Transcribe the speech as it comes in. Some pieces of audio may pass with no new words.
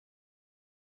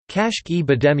Kashk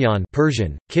bademjan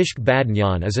Persian, Kishk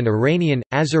bademjan is an Iranian,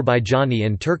 Azerbaijani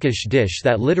and Turkish dish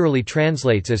that literally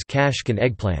translates as kashk and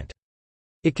eggplant.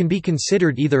 It can be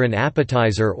considered either an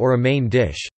appetizer or a main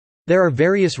dish. There are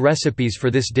various recipes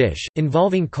for this dish,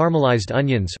 involving caramelized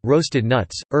onions, roasted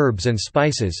nuts, herbs and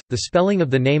spices. The spelling of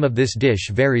the name of this dish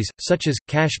varies, such as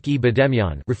Kashk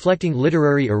bademjan, reflecting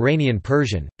literary Iranian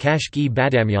Persian, Kashk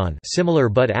bademjan, similar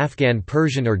but Afghan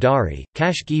Persian or Dari,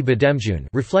 Kashk bademjun,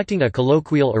 reflecting a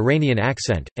colloquial Iranian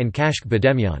accent, and Kashk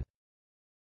bademjan.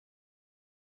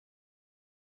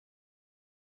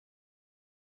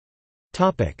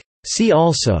 Topic: See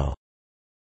also: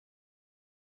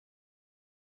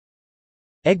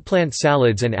 Eggplant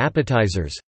salads and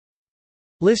appetizers,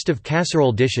 List of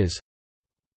casserole dishes,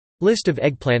 List of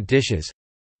eggplant dishes.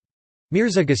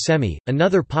 Mirza Ghasemi,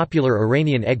 another popular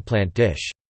Iranian eggplant dish.